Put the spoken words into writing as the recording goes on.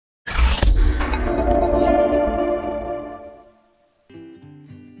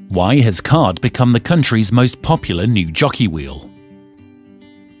Why has Kartt become the country's most popular new jockey wheel?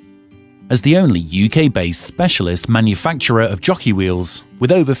 As the only UK-based specialist manufacturer of jockey wheels,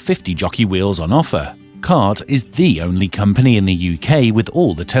 with over 50 jockey wheels on offer, Kartt is the only company in the UK with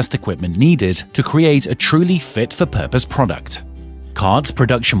all the test equipment needed to create a truly fit-for-purpose product. Kartt's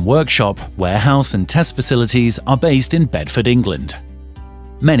production workshop, warehouse and test facilities are based in Bedford, England.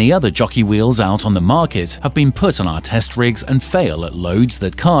 Many other jockey wheels out on the market have been put on our test rigs and fail at loads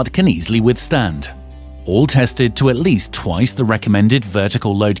that Kartt can easily withstand. All tested to at least twice the recommended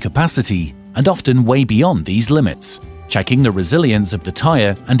vertical load capacity and often way beyond these limits, checking the resilience of the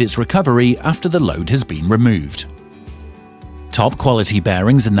tyre and its recovery after the load has been removed. Top quality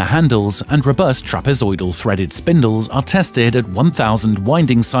bearings in the handles and robust trapezoidal threaded spindles are tested at 1000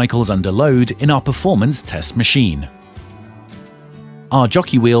 winding cycles under load in our performance test machine. Our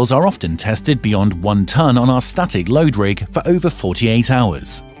jockey wheels are often tested beyond 1 ton on our static load rig for over 48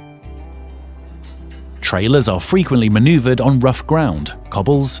 hours. Trailers are frequently maneuvered on rough ground,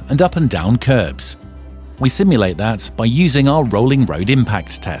 cobbles, and up and down curbs. We simulate that by using our rolling road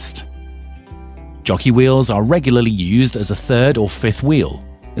impact test. Jockey wheels are regularly used as a 3rd or 5th wheel.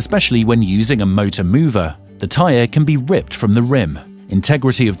 Especially when using a motor mover, the tyre can be ripped from the rim.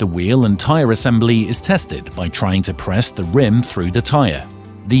 Integrity of the wheel and tyre assembly is tested by trying to press the rim through the tyre.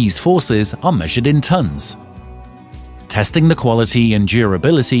 These forces are measured in tons. Testing the quality and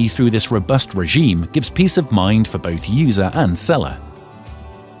durability through this robust regime gives peace of mind for both user and seller.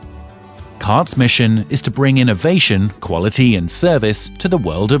 Kartt's mission is to bring innovation, quality and service to the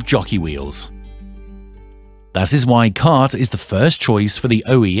world of jockey wheels. That is why Kartt is the first choice for the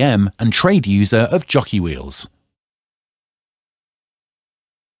OEM and trade user of jockey wheels.